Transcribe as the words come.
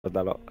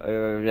Guardalo,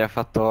 mi ha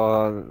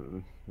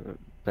fatto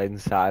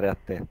pensare a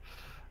te.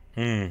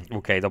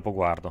 Ok, dopo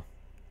guardo.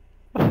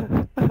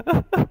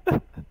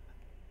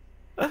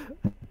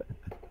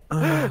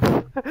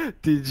 Ah,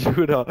 Ti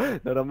giuro,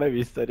 non ho mai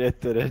visto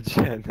niente del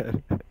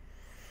genere.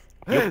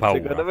 Io ho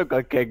Secondo paura. me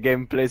qualche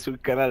gameplay sul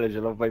canale ce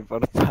lo fai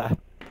portare.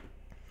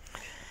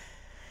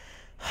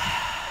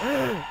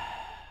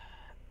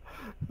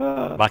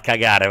 Va a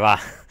cagare, va.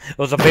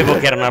 Lo sapevo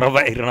che era una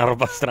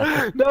roba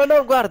strana. No,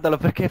 no, guardalo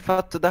perché è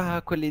fatto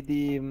da quelli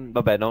di...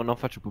 Vabbè, no, non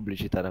faccio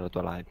pubblicità nella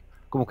tua live.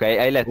 Comunque,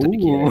 hai letto di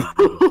chi è uh. il video?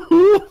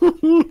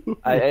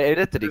 Hai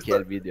letto di chi è Questo,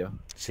 il video?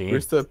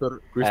 Sì.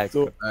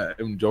 Ecco. questo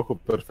è un gioco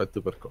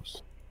perfetto per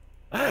Cos.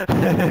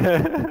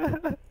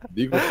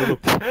 Dico solo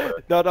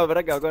questo. No, no,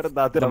 raga,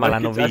 No, guardatela ma perché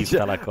l'hanno già c'è...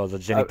 vista la cosa.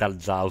 a- Genital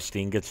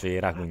jousting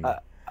c'era, quindi.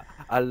 a-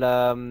 al,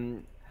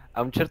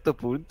 a un certo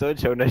punto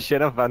c'è una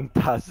scena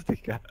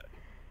fantastica.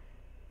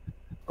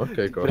 Ok,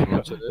 Ti Cos, non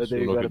prego, c'è lo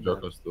devi nessuno che guardare.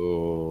 gioca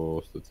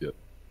sto tier.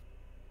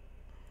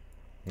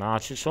 No,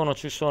 ci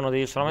sono,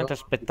 devi solamente No,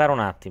 aspettare un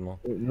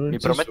attimo. non Mi ci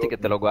prometti sono. che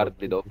te lo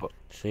guardi dopo?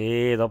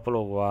 Sì, dopo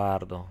lo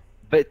guardo.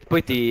 Beh,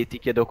 poi ti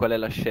chiedo qual è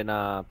la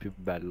scena più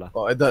bella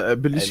Oh, è e mi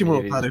bellissimo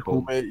devi notare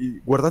rispondere.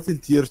 come... guardate il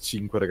tier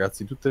 5,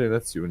 ragazzi, in tutte le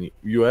nazioni.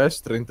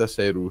 US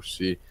 36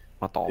 russi, e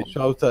Madonna.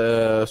 South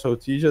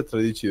Asia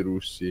 13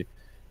 russi,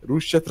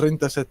 Russia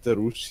 37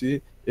 russi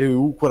e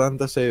EU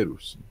 46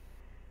 russi.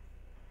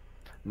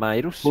 Ma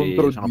i russi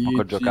Contro sono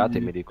poco giocati,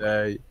 10, mi dicono.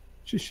 6.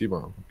 Sì, sì,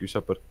 ma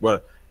chissà per...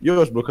 Guarda, io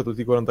ho sbloccato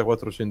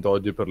T4400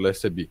 oggi per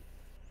l'SB.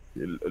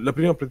 La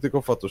prima partita che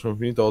ho fatto sono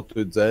finito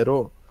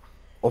 8-0,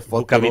 ho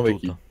fatto Bucavi 9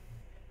 kill. tutto.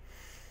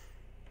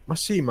 Ma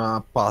sì,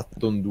 ma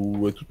Patton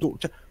 2, tutto...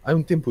 Cioè, hai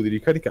un tempo di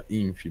ricarica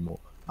infimo,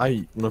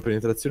 hai una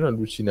penetrazione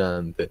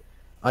allucinante,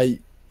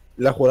 hai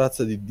la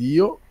corazza di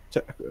Dio,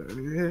 cioè...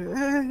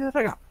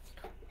 raga,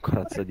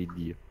 Corazza di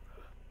Dio.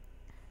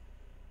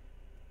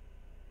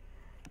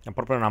 È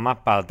proprio una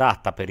mappa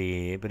adatta per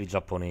i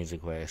giapponesi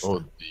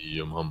questa.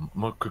 oddio,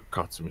 ma che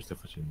cazzo mi stai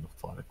facendo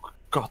fare? Che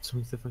cazzo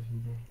mi stai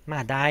facendo?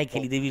 Ma dai, che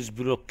li Oh, devi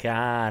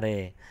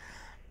sbloccare.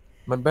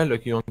 ma il bello è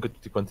che io ho anche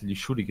tutti quanti gli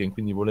shuriken,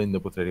 quindi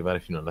volendo potrei arrivare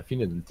fino alla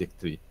fine del Tech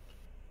 3.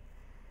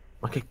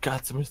 Ma che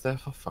cazzo mi stai a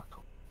far fare?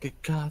 Che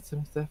cazzo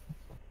mi stai a far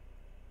fare?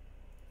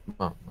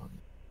 Mamma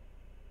mia.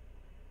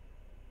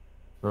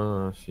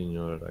 Ah,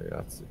 signore,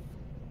 ragazzi.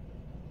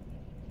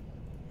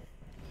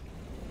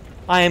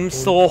 I'm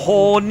so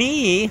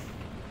horny.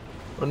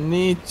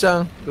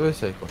 Onniccia, dove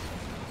sei qua?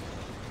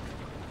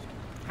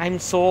 I'm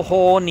so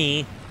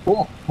horny.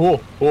 Oh, oh,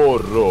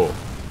 orro.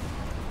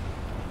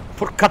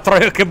 Porca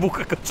troia che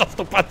buca che c'ha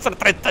sto Panzer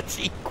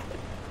 35.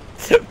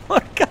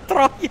 Porca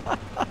troia.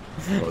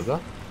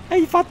 Cosa?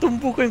 Hai fatto un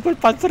buco in quel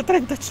Panzer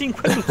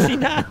 35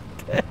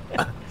 allucinante.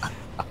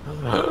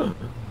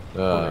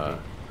 Ah,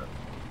 Poverino.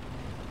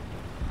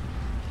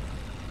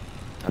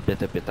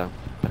 Abbiate pietà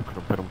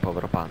per un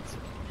povero panzo.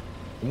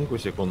 comunque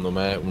secondo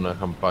me una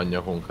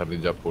campagna con carri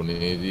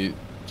giapponesi,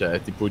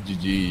 cioè tipo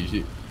GG,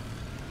 sì.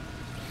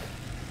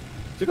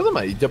 Secondo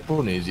me i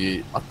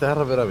giapponesi a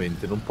terra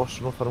veramente non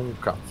possono fare un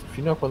cazzo.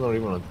 Fino a quando non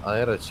arrivano a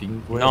Era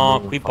 5 No,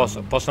 non qui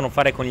fanno... possono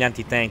fare con gli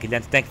anti-tank. Gli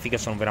anti-tank figa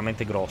sono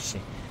veramente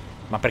grossi.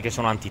 Ma perché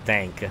sono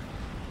anti-tank?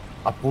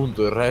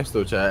 Appunto il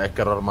resto, cioè, è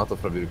carro armato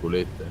fra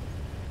virgolette.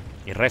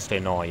 Il resto è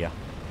noia.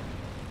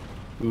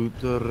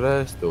 Tutto il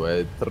resto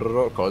è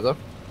cosa?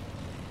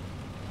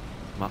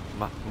 Ma...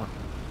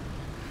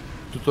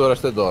 Tutto il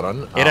resto è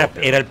Doran? Ah, Era, ok.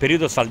 era il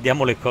periodo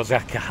saldiamo le cose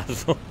a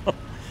caso.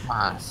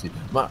 Ma sì,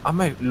 ma a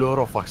me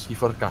l'oro fa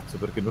schifo al cazzo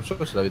perché non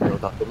so se l'avete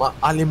notato, ma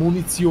ha le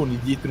munizioni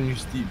dietro in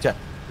stiva. Cioè,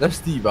 la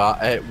stiva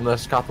è una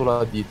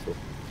scatola dietro.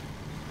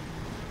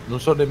 Non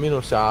so nemmeno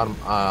se ha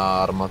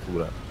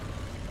armatura.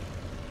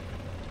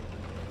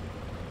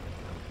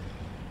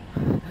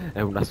 È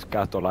una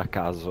scatola a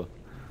caso.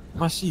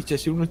 Ma sì, cioè,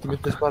 se uno ti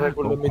mette a sparare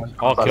con le medi...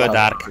 Occhio a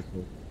Dark.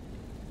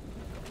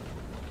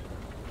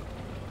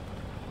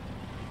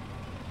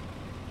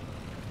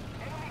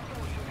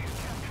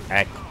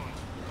 Ecco,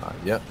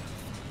 Aia.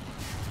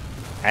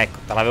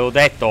 ecco, te l'avevo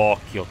detto,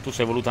 occhio. Tu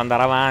sei voluto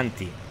andare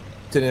avanti.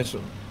 Ce ne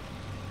sono.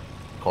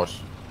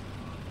 Cos.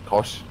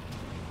 Cos.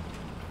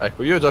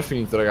 Ecco, io ho già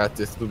finito,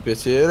 ragazzi. È stato un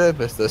piacere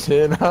per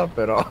stasera,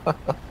 però.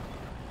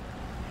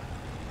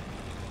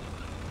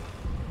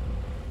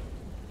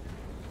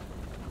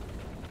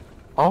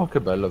 Oh, che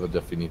bello aver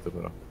già finito,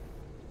 però.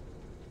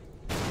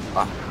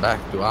 Ah,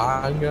 back to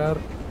hangar.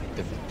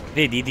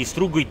 Vedi,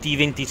 distruggo i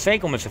T26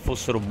 come se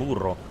fossero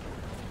burro.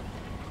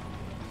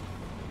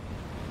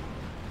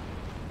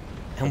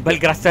 È un bel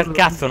grazie al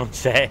cazzo, non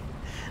c'è.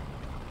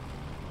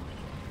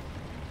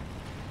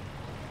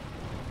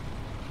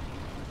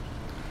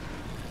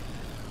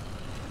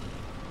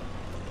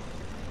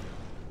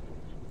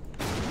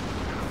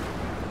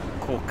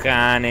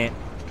 Cocane.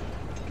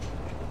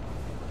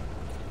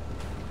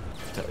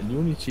 Cioè, gli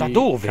unici Da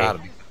dove?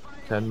 carri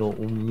che hanno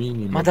un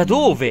minimo Ma da di...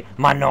 dove?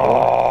 Ma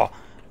no!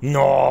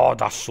 No,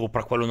 da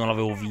sopra quello non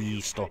l'avevo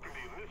visto.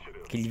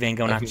 Che gli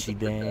venga un Hai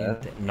finito anche te?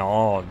 accidente.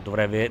 No,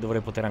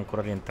 dovrei poter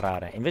ancora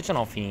rientrare. Invece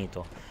no, ho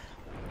finito.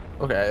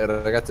 Ok,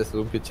 ragazzi, è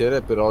stato un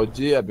piacere per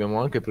oggi.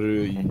 Abbiamo anche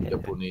preso i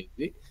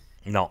giapponesi.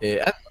 No, E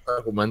è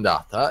andata come è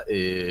andata.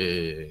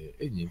 E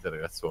niente, no,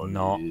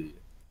 ragazzuoli.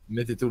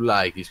 Mettete un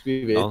like, Non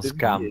iscrivetevi.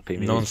 scampi,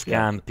 mi non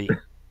dispiace. scampi.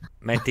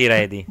 Metti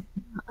ready.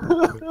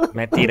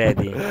 Metti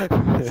ready.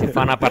 Si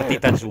fa una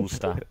partita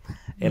giusta.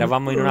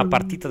 Eravamo in una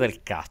partita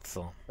del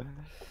cazzo.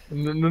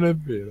 Non è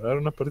vero, era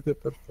una partita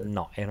perfetta.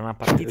 No, era una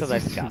partita Sì,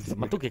 del sì, cazzo. sì.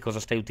 Ma tu che cosa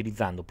stai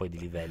utilizzando poi di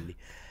livelli?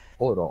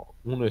 Oro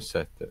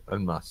 1,7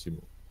 al massimo.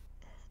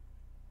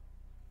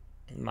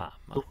 Ma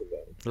Tu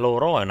cos'hai?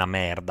 l'oro è una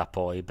merda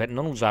poi, per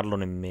non usarlo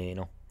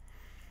nemmeno.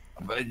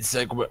 Vabbè,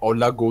 sai come ho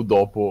lago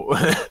dopo.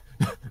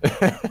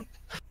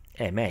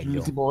 È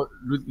meglio.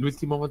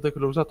 L'ultima volta che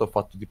l'ho usato ho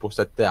fatto tipo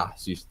 7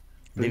 assist.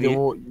 Devi,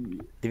 Prendevo,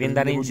 devi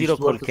andare in prendevo gli giro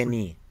col sword su...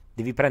 Kenny.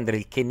 Devi prendere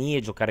il Kenny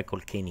e giocare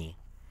col Kenny.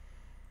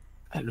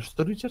 Lo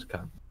sto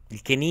ricercando.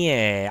 Il Kenny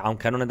ha un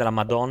canone della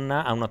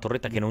Madonna, ha una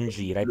torretta che non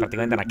gira, è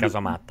praticamente una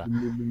casamatta.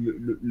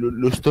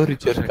 Lo sto Una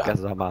ricercando.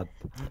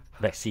 casamatta.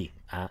 Beh, sì,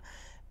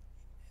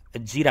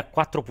 gira a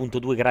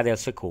 4.2 gradi al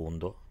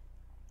secondo.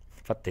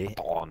 Infatti, il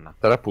Madonna.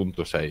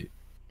 3.6.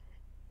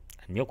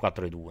 mio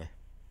 4,2.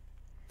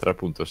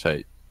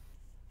 3.6.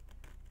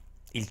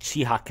 Il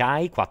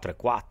Chihakai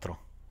 4,4.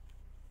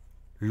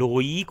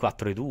 L'OI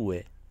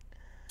 4,2.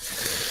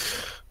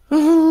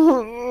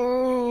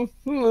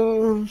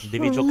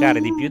 Devi giocare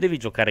di più, devi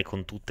giocare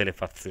con tutte le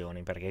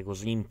fazioni, perché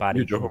così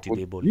impari i punti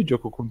deboli. Io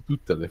gioco con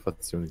tutte le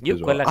fazioni, Io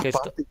tesoro, quella a che sto...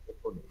 parte i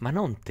giapponesi. Ma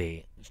non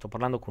te, sto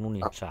parlando con uno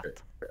in Ah,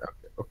 chat.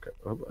 ok,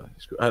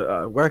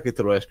 vabbè. Guarda che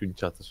te lo esco in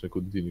chat se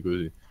continui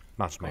così.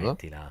 Ma Cosa?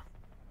 smettila,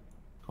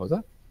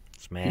 Cosa?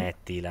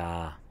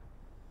 smettila.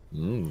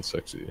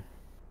 Sexy.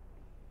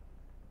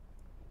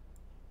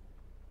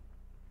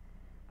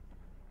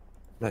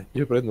 Dai,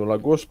 io prendo la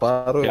go,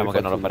 sparo e Speriamo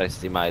che non lo faccio...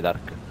 faresti mai,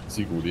 Dark.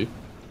 Sicuri?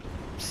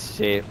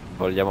 Sì,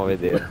 vogliamo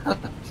vedere.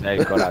 Se hai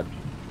il coraggio.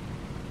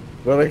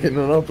 Guarda che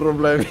non ho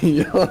problemi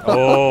io.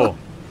 Oh,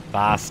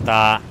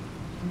 basta.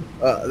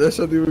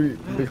 Adesso arrivo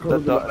il cono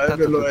della neve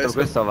Tanto lo tutto esco.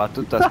 questo va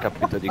tutto a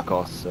scapito di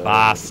cos.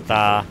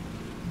 Basta.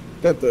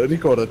 Tanto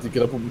ricordati che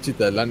la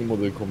pubblicità è l'animo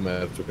del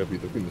commercio,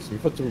 capito? Quindi se mi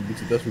faccio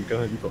pubblicità sul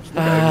canale di Costa,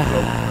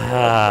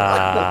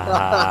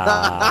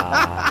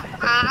 Ah.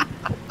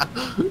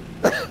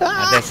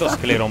 Adesso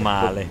sclero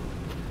male.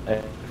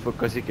 Fu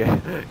così che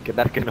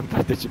Dark non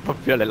partecipò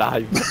più alle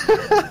live.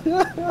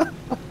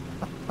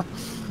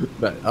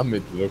 Beh,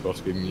 ammettilo,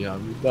 Cos, che mi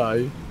ami.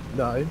 Dai,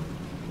 dai.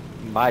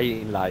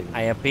 Mai in live.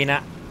 Hai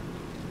appena...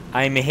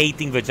 I'm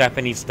hating the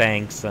Japanese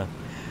tanks.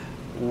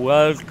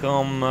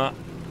 Welcome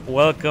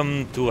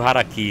to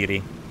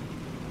Harakiri.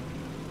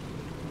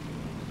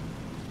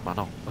 Ma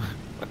no.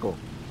 Ma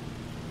come?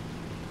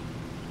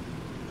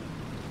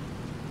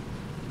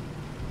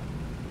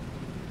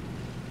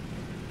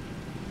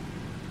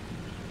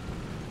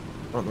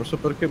 No, non so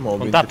perché mo' ho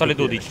 20 Contatto alle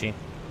fps. 12.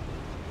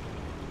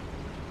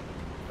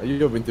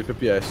 Io ho 20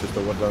 fps,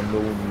 sto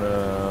guardando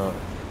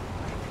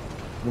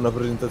una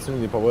presentazione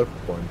di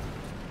PowerPoint.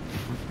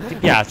 Ti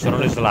piacciono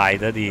le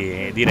slide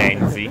di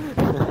Renzi?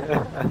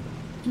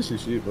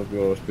 Sì,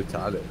 proprio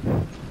speciale.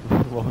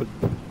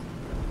 Molto.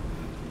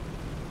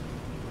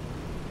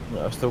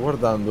 Sto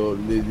guardando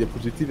le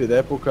diapositive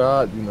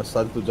d'epoca di un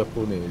assalto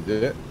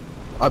giapponese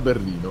a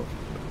Berlino.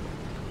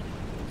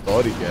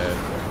 Storiche,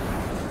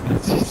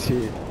 Sì,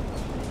 sì.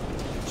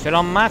 Se lo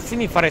ammazzi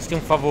mi faresti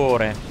un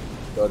favore.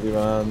 Sto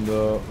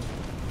arrivando.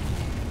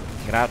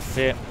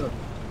 Grazie.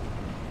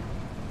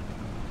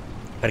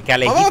 Perché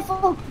alle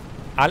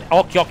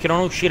occhio, occhio,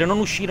 non uscire, non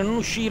uscire, non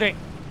uscire.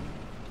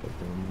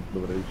 Perché non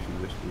dovrei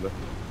uscire, scusa.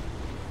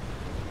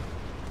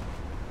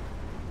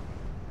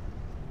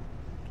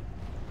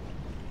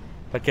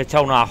 Perché c'è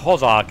una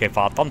cosa che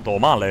fa tanto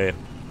male.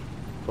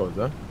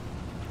 Cosa?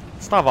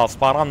 Stava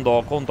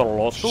sparando contro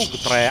lo Sug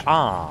 3A.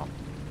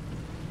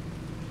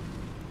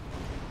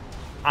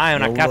 Ah, è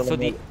una No, cazzo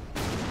di...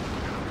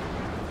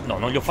 No,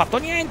 non gli ho fatto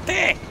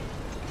niente!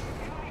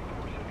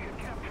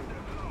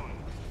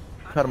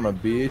 Karma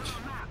Beach.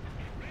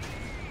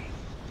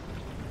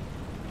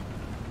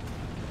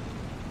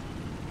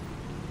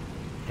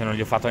 Che non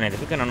gli ho fatto niente.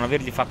 Più che non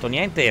avergli fatto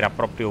niente era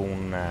proprio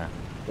un...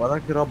 Guarda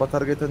che roba,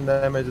 target and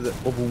damage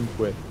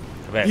ovunque.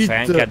 Vabbè, Hit. sei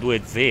anche a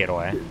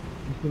 2-0, Il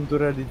punto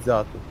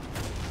realizzato.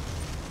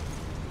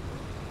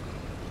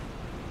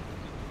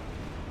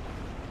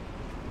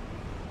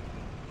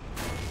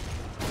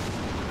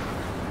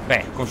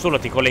 Beh,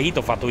 consolati con le hit,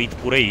 ho fatto hit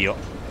pure io.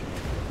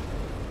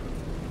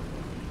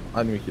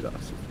 Animi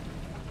l'assist.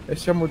 E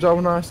siamo già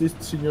un assist,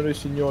 signore e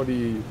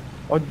signori.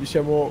 Oggi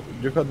stiamo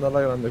giocando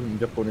alla grande con i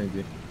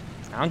giapponesi.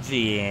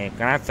 Oggi,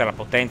 grazie alla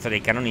potenza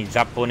dei cannoni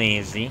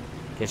giapponesi,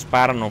 che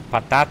sparano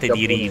patate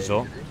di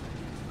riso.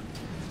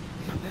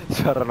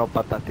 C'erano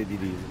patate di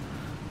riso.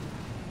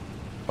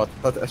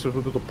 Patate, e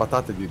soprattutto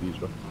patate di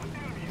riso.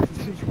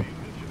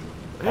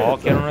 Oh,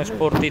 che non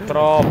esporti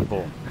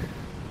troppo.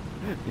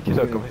 Mi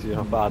chiedo come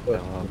siano fatte,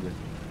 ma vabbè.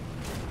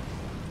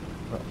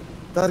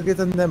 Target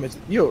and damage.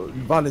 Io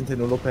il Valente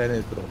non lo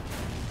penetro.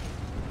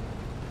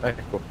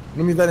 Ecco,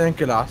 non mi dà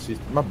neanche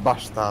l'assist, ma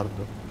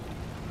bastardo.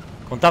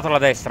 Contato alla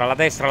destra, alla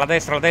destra, alla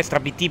destra, alla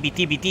destra. BT,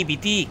 BT, BT,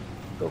 BT.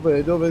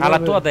 Dove? Alla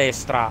tua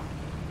destra.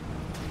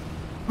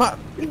 Ma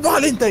il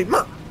Valentine,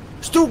 ma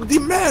Stug di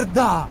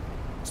merda!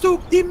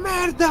 Stug di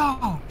merda!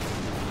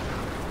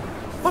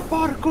 Ma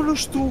porco lo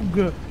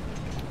Stug!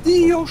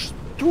 Dio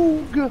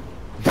Stug!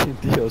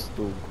 Dio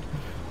stu.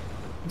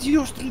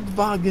 Dio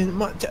Streetwagen,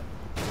 ma cioè...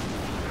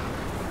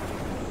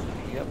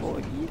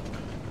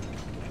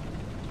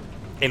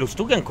 E lo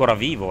Stug è ancora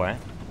vivo,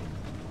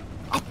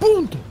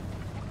 Appunto!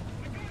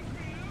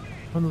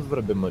 Ma non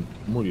dovrebbe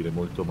morire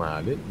molto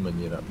male, in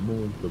maniera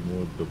molto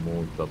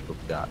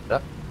appropriata.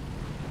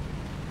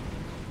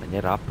 In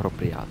maniera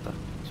appropriata,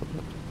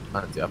 soprattutto.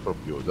 Anzi,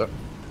 appropriosa.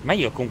 Ma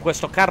io con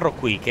questo carro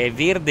qui, che è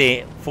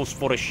verde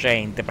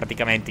fosforescente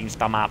praticamente in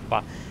sta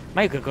mappa,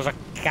 ma io che cosa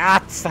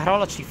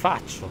cazzarola ci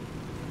faccio?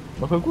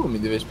 Ma qualcuno mi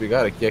deve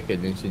spiegare chi è che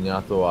gli ha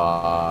insegnato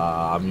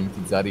a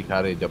mimetizzare i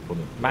carri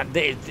giapponesi. Ma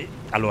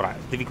allora,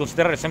 devi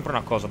considerare sempre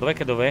una cosa. Dov'è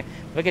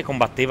che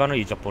combattevano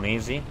i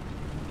giapponesi?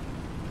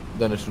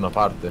 Da nessuna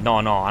parte.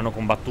 No, hanno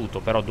combattuto,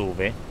 però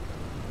dove?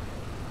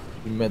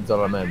 In mezzo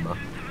alla melma.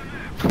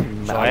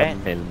 Cioè?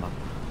 Melma.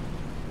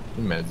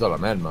 In mezzo alla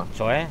melma.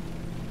 Cioè?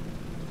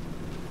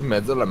 In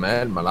mezzo alla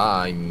melma,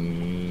 là,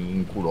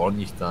 in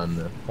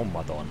Kulonistan. Oh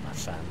madonna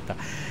santa.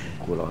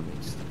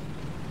 Culonist.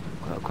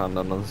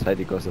 Quando non sai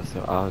di cosa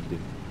sta... Ah, oddio.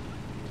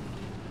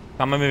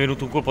 Mamma mi è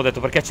venuto un colpo, ho detto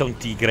perché c'è un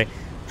tigre.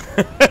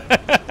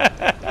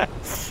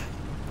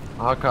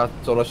 Ah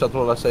cazzo, ho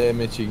lasciato la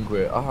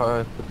 6M5.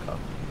 Ah,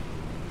 peccato.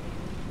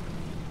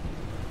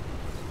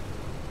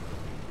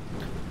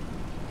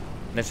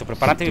 Adesso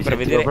preparatevi Ti per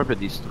sentivo vedere. proprio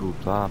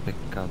distrutto, ah,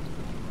 peccato.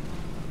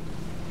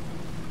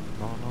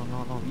 No,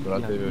 via,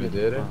 Preparatevi a via,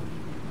 vedere. qua.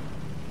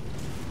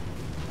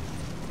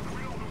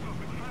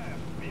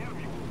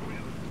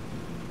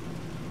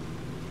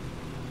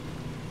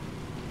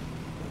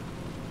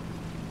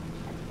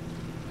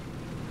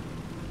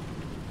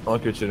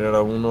 Occhio, ce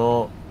n'era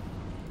uno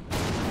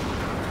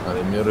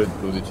nel mio red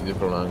 12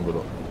 dietro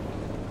l'angolo.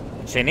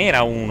 Ce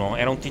n'era uno,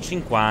 era un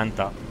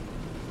T50.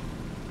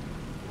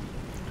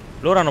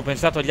 Loro hanno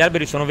pensato gli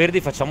alberi sono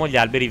verdi, facciamo gli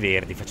alberi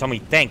verdi, facciamo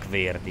i tank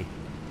verdi.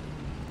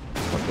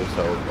 Ma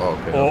pensavo...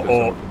 ok, Oh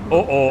oh, oh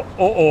oh,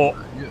 oh oh,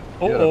 io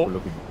era oh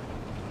quello che...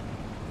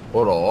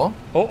 Oro?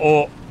 oh,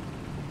 oh.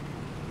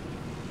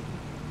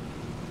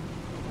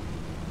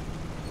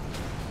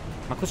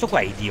 Ma questo qua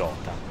è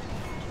idiota.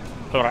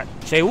 Allora,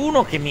 c'è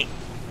uno che mi...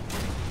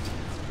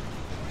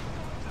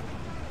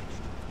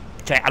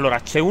 Cioè, allora,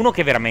 c'è uno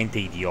che è veramente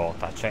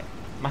idiota. Cioè,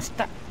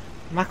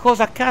 ma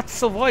cosa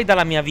cazzo vuoi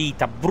dalla mia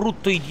vita?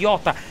 Brutto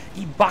idiota.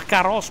 I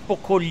bacarospo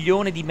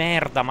coglione di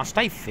merda. Ma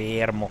stai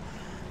fermo.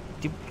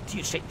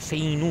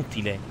 Sei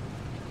inutile.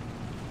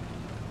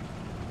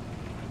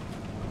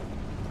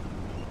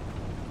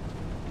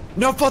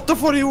 Ne ho fatto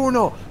fuori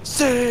uno!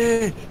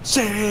 Sì!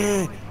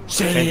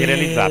 Senti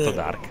realizzato,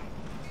 Dark.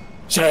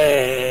 Sì!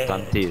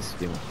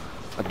 Tantissimo.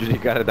 A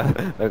giudicare da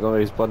come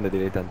risponde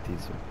direi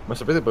tantissimo. Ma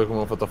sapete poi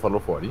come ho fatto a farlo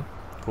fuori?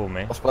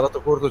 Come? Ho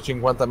sparato corto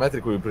 50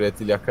 metri con i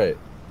proiettili HE.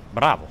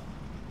 Bravo.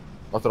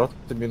 Ho trovato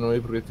il mio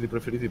nuovo proiettili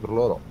preferiti per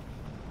loro.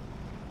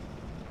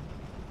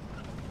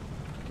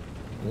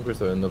 Comunque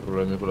sto avendo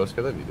problemi con la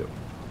scheda video.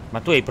 Ma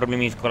tu hai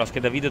problemi con la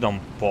scheda video da un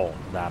po',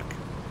 Dark.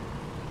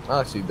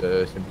 Ah sì,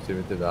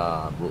 semplicemente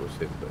da... boh,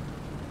 sempre.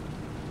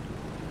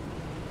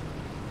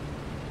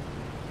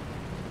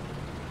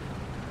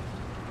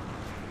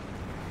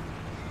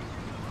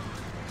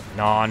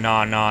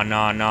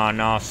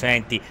 No,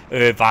 senti.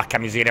 Vacca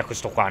miseria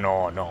questo qua,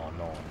 no.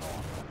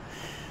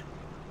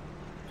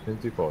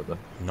 Senti cosa?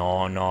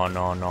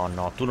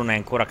 No, tu non hai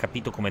ancora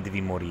capito come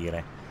devi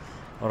morire.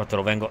 Ora te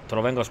lo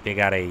vengo a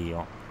spiegare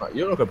io. Ma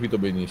io l'ho capito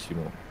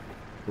benissimo.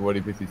 Vuoi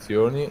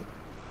ripetizioni?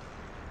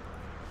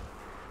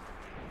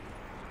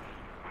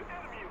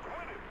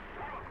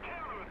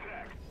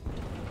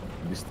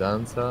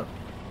 Distanza.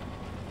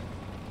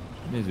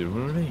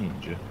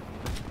 Range.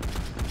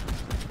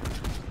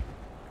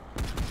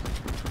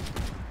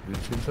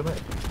 200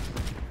 metri.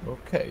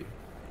 Ok.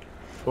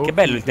 Che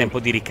bello il tempo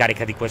di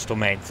ricarica di questo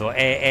mezzo.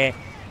 È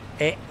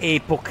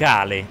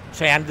epocale.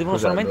 Cioè, devono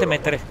solamente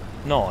mettere...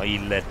 No,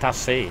 il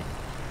tasse.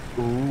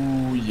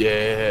 Oh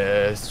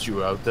yes,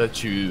 chew out the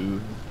chew.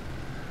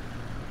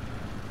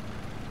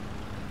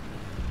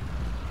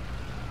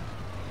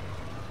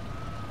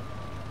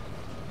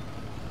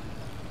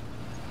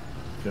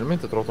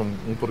 Finalmente ho trovato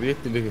un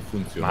proiettile che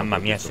funziona. Mamma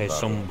mia, se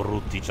sono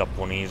brutti i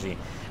giapponesi.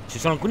 Ci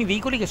sono alcuni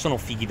veicoli che sono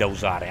fighi da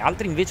usare,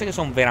 altri invece che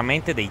sono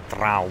veramente dei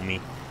traumi.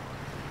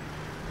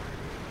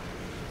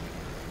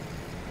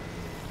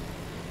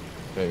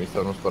 Ok, mi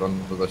stanno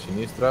sparando da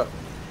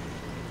sinistra.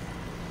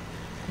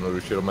 Non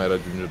riuscirò mai a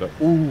raggiungere.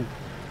 Sono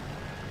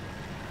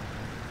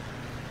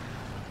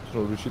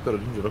riuscito a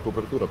raggiungere la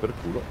copertura per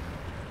culo.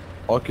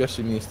 Occhio a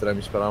sinistra,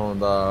 mi sparavano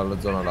dalla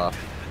zona là.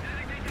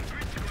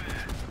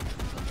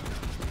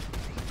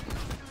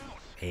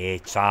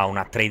 Ciao,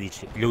 una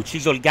 13. Gli ho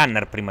ucciso il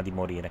gunner prima di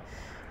morire.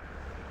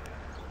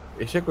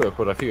 E c'è quella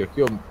cosa figa che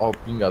io ho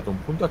pingato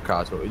un punto a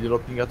caso e gliel'ho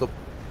pingato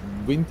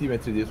 20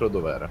 metri dietro a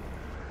dov'era.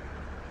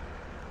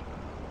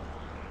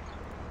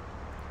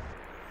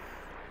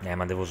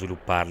 Ma devo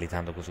svilupparli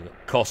tanto così.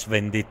 Cos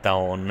vendetta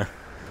on.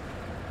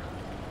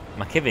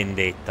 Ma che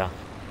vendetta?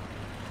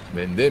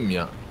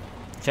 Vendemmia.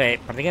 Cioè,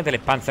 praticamente le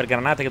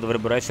panzergranate che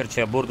dovrebbero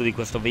esserci a bordo di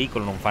questo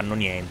veicolo non fanno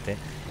niente.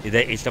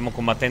 E stiamo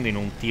combattendo in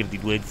un tir di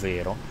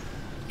 2-0.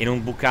 E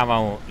non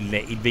bucavano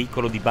il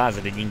veicolo di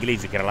base degli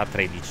inglesi, che era la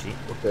 13.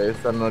 Ok,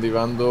 stanno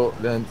arrivando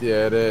le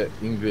antiaeree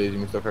inglesi,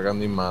 mi sto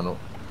cagando in mano.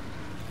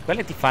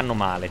 Quelle ti fanno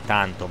male,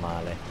 tanto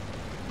male.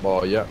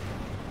 Boia.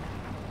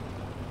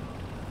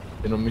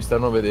 E non mi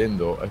stanno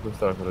vedendo, e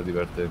questa è la cosa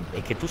divertente.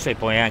 E che tu sei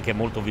poi anche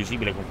molto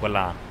visibile con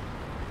quella...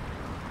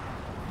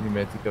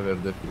 Mimetica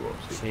verde fluo,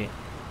 sì. Sì,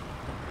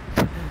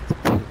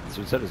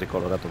 Sul serio sei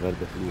colorato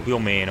verde fluo. più o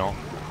meno.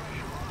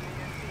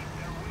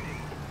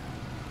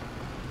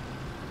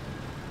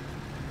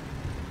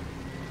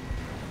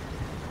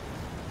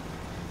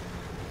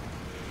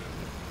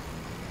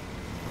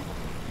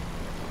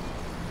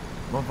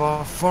 Ma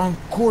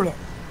vaffanculo!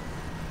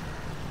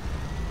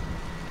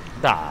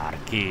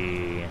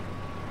 Darky.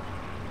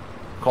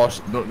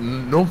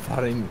 Non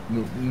fare...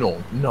 No,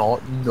 no,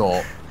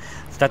 no.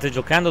 State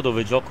giocando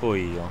dove gioco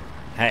io.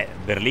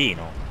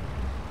 Berlino.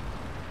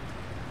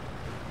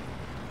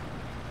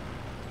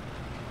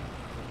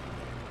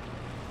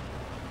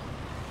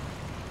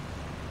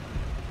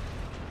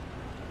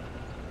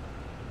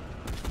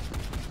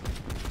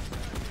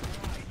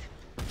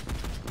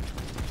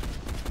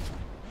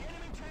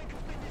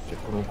 Cioè,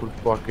 con un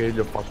colpo a che gli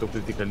ho fatto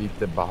critica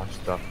hit e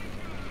basta.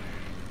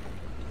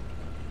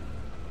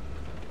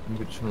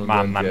 Invece sono due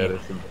Mamma mia. antiaeree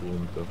sul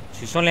punto.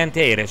 Ci sono le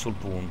antiaeree sul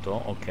punto?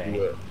 Ok.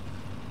 Due.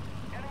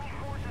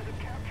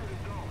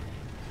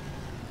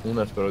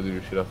 Una spero di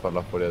riuscire a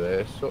farla fuori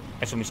adesso.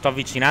 Adesso mi sto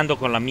avvicinando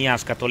con la mia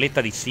scatoletta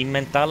di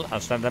Simmental.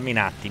 Aspettami un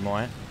attimo,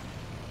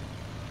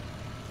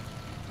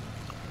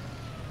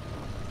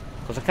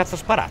 Cosa cazzo ho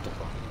sparato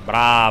qua?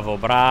 Bravo,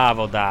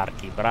 bravo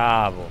Darky,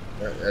 bravo.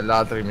 È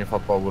l'altra che mi fa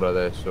paura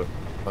adesso.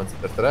 Anzi,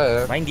 per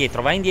tre, Vai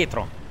indietro, vai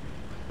indietro.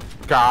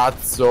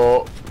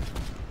 Cazzo!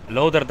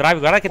 Loader drive,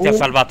 guarda che ti ha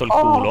salvato il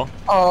culo.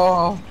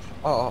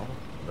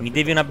 Mi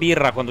devi una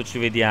birra quando ci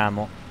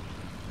vediamo.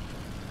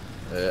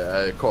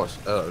 Cosa?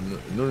 Allora,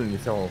 non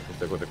iniziamo con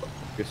queste cose qua.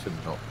 Perché se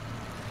no.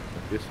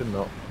 Perché se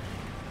no.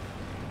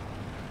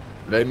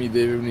 Lei mi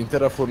deve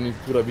un'intera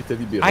fornitura vita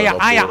di birra. Aia,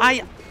 dopo. aia,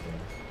 aia.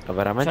 Ma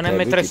veramente Sono M3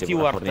 lui ti deve una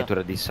Stewart.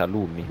 fornitura di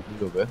salumi.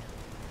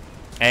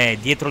 Dov'è?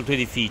 Dietro il tuo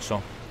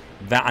edificio.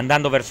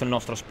 Andando verso il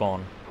nostro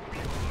spawn.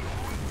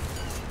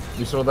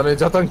 Mi sono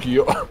danneggiato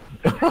anch'io.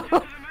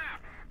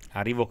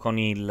 Arrivo con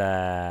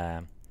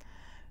il...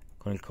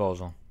 con il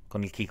coso.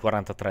 Con il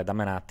K43,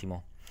 dammi un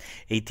attimo.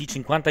 E i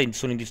T50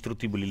 sono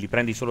indistruttibili, li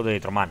prendi solo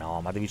dentro. Ma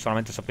no, ma devi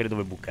solamente sapere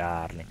dove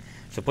bucarli.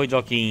 Se poi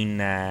giochi in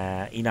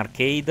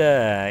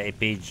arcade è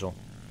peggio.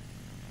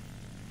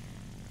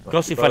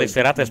 Così fa le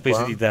serate a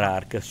Space di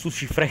Dark.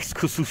 Sushi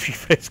fresco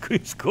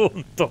in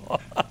sconto.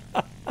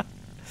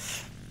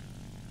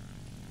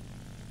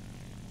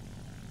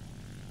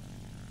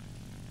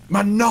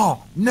 Ma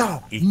no,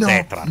 no, Il no,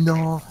 Tetra.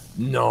 no,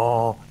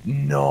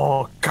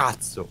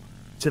 cazzo.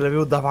 Ce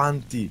l'avevo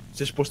davanti,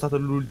 si è spostato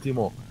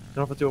all'ultimo. Se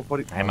no facevo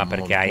fuori. Ma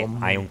perché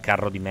hai un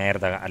carro di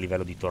merda a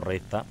livello di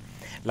torretta.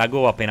 La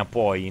go appena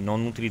puoi,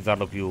 non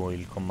utilizzarlo più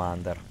il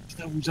commander.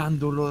 Sta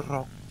usando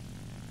l'orro.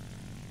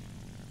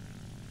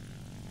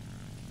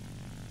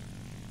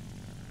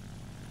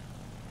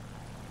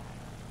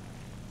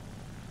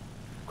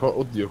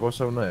 Oddio,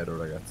 cosa un aereo,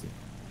 ragazzi?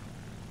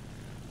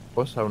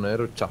 Cosa un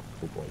aereo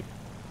ciaffo poi.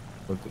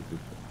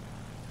 Oltretutto.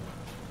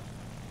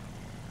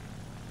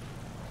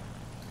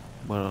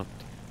 Buonanotte.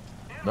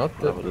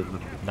 Notte?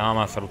 No,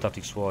 ma ha salutato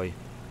i suoi.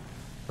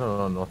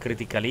 No.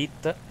 Critical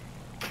hit.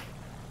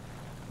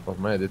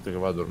 Ormai hai detto che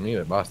va a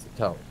dormire, basta,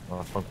 ciao,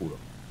 vaffanculo.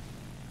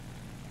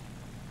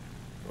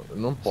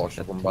 Non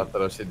posso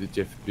combattere a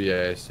 16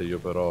 fps io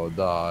però,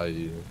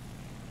 dai.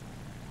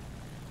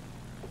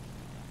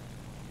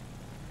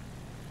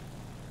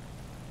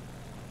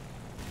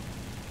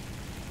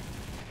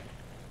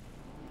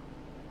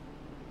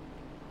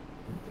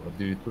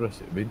 Addirittura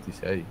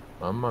 26,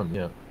 mamma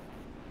mia.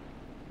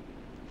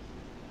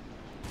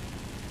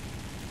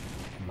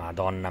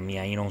 Madonna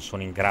mia, io non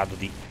sono in grado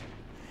di...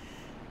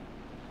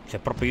 Cioè,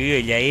 proprio io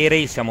e gli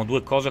aerei siamo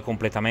due cose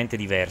completamente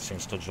diverse in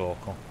sto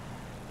gioco.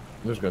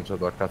 Io ho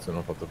sganciato a cazzo e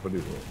non ho fatto fuori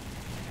voi.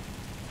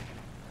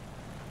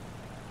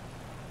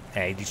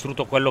 Hai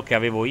distrutto quello che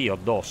avevo io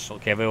addosso,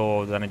 che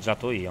avevo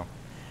danneggiato io.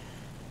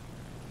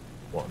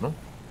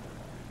 Buono.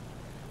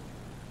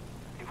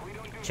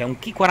 C'è un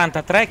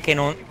K-43 che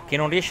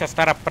non riesce a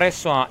stare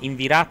appresso in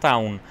virata a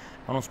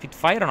uno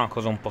Spitfire, è una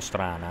cosa un po'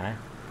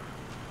 strana,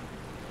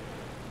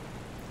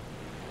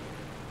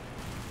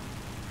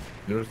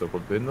 Io lo sto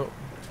colpendo.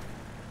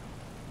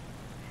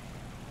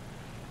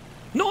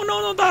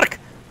 No, Dark!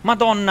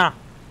 Madonna!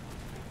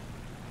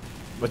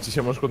 Ma ci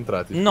siamo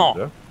scontrati?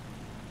 No.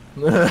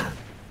 Scusa.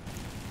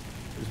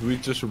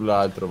 Switch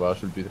sull'altro, va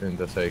sul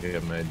P36 che è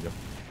meglio.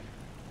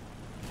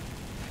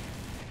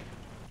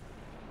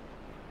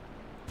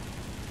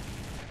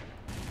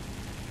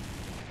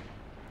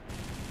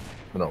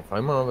 No,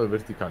 fai manovre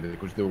verticali,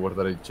 così devo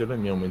guardare il cielo e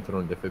mi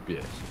aumentano gli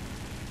FPS.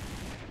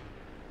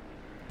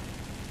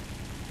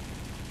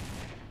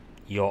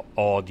 Io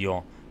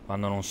odio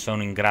quando non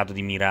sono in grado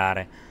di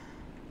mirare.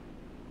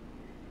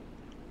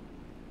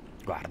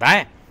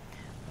 Guarda,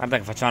 guarda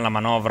che facciamo la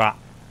manovra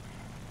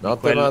di Notte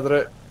quel...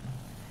 madre.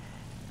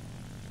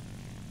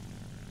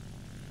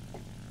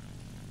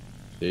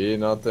 Sì,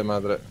 notte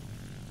madre.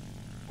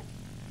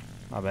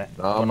 Vabbè,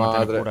 No, tornatene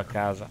madre. pure a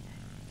casa.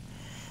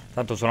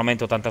 Tanto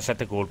solamente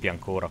 87 colpi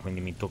ancora, quindi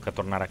mi tocca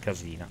tornare a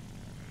casina.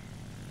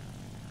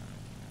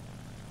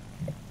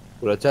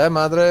 Cosa c'è,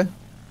 madre?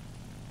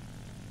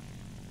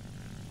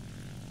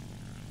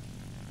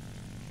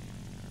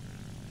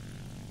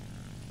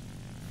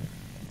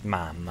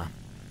 Mamma.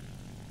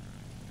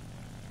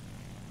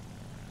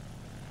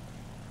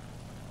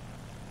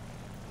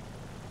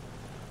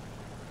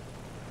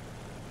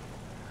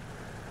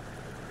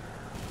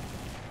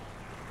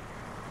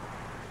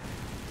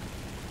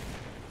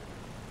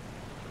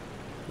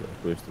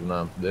 Questo è un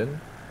Ampden.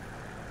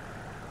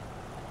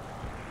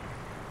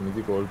 Finiti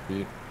i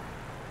colpi.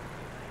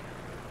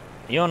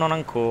 Io non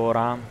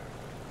ancora.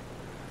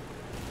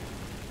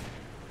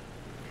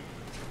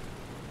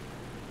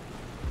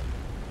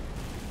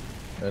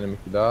 Enemy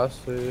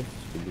classe.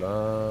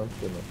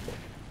 Sull'Amp. Non so.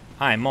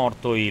 Ah, è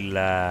morto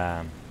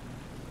il...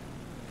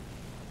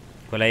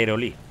 quell'aereo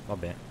lì,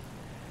 vabbè.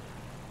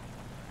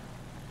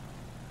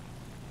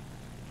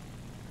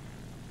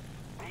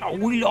 Oh,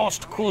 we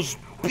lost cause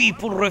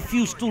people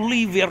refuse to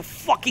leave their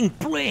fucking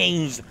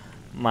planes.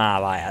 Ma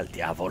vai al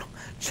diavolo.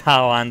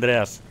 Ciao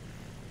Andreas.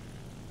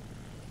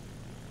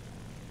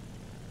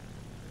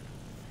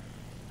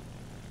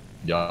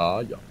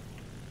 Ya.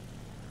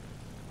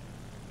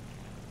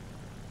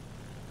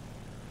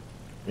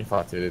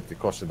 Infatti, vedete,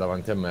 cose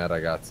davanti a me,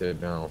 ragazzi,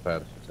 abbiamo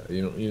perso. Cioè,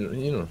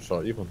 io non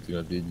so, io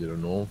continuo a dirglielo,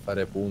 non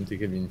fare punti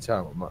che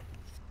vinciamo, ma...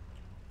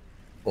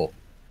 Oh,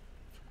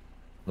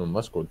 non mi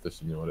ascolta il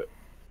signore.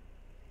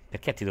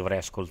 Perché ti dovrei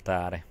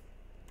ascoltare?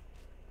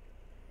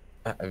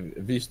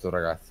 Visto,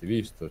 ragazzi,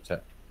 visto,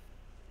 cioè...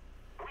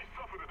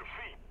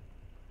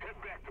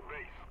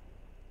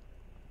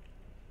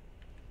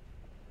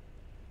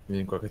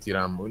 Vieni qua che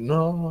tirammo.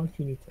 No, è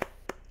finita.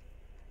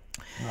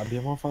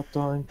 Abbiamo fatto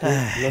anche...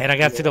 E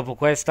ragazzi, dopo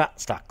questa,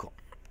 stacco.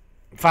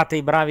 Fate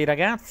i bravi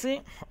ragazzi.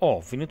 Oh,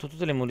 ho finito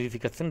tutte le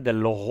modificazioni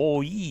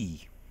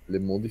dell'OI. Le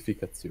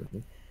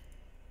modificazioni.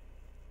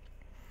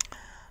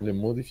 Le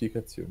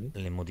modificazioni.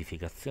 Le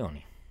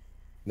modificazioni.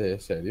 Lei è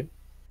serio?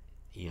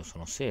 Io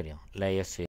sono serio. Lei è serio.